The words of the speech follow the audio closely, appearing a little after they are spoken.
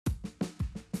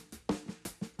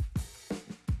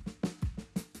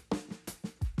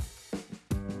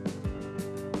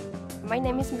My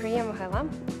name is Mariia Mohyla.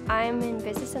 I'm in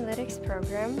Business Analytics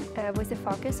program with a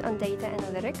focus on data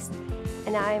analytics,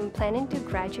 and I'm planning to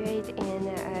graduate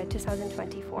in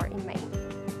 2024 in May.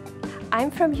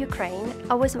 I'm from Ukraine.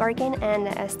 I was working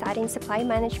and studying supply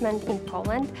management in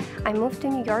Poland. I moved to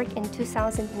New York in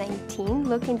 2019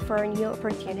 looking for new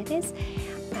opportunities,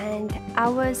 and I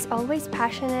was always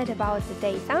passionate about the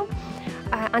data.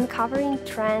 Uncovering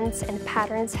trends and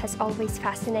patterns has always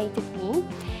fascinated me.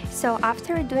 So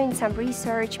after doing some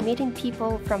research, meeting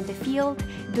people from the field,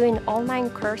 doing online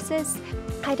courses,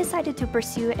 I decided to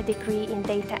pursue a degree in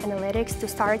data analytics to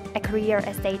start a career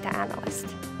as data analyst.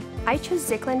 I chose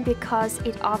Zicklin because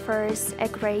it offers a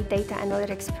great data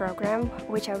analytics program,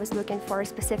 which I was looking for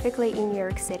specifically in New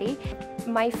York City.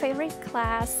 My favorite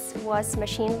class was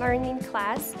machine learning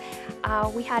class.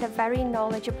 We had a very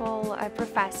knowledgeable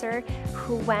professor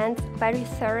who went very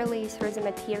thoroughly through the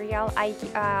material.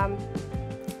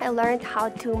 I learned how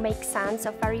to make sense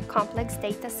of very complex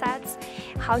data sets,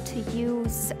 how to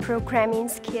use programming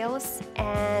skills,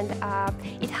 and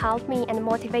it helped me and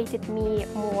motivated me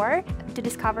more to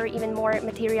discover even more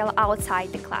material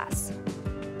outside the class.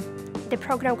 The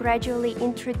program gradually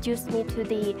introduced me to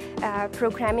the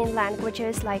programming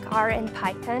languages like R and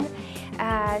Python,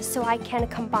 so I can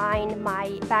combine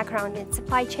my background in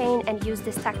supply chain and use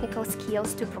these technical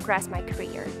skills to progress my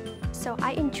career. So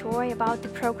I enjoy about the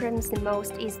programs the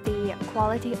most is the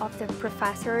quality of the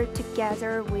professor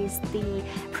together with the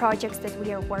projects that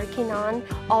we are working on.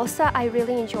 Also, I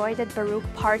really enjoy that Baruch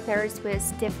partners with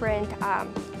different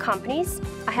companies.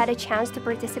 I had a chance to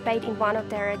participate in one of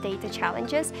their data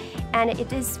challenges, and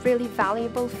it is really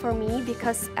valuable for me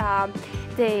because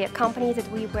the company that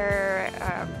we were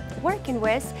working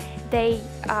with, they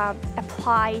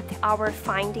applied our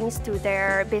findings to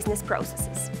their business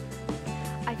processes.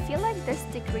 I feel like this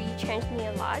degree changed me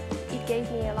a lot. It gave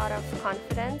me a lot of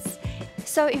confidence.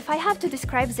 So if I have to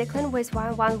describe Zicklin with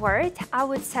one word, I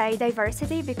would say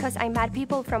diversity, because I met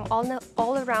people from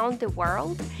all around the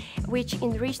world, which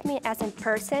enriched me as a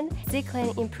person.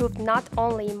 Zicklin improved not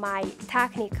only my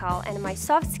technical and my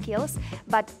soft skills,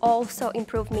 but also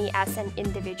improved me as an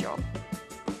individual.